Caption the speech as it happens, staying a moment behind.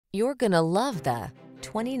You're gonna love the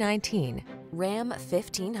 2019 Ram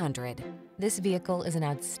 1500. This vehicle is an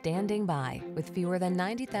outstanding buy with fewer than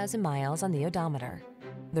 90,000 miles on the odometer.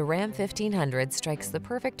 The Ram 1500 strikes the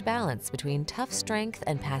perfect balance between tough strength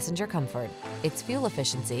and passenger comfort. Its fuel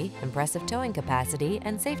efficiency, impressive towing capacity,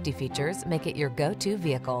 and safety features make it your go-to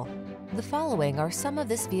vehicle. The following are some of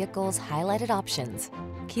this vehicle's highlighted options: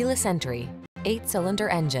 keyless entry, 8-cylinder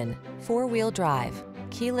engine, 4-wheel drive,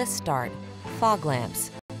 keyless start, fog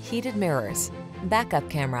lamps, heated mirrors, backup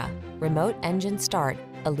camera, remote engine start,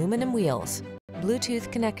 aluminum wheels,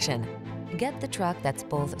 Bluetooth connection. Get the truck that's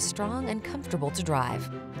both strong and comfortable to drive.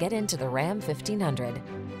 Get into the Ram 1500.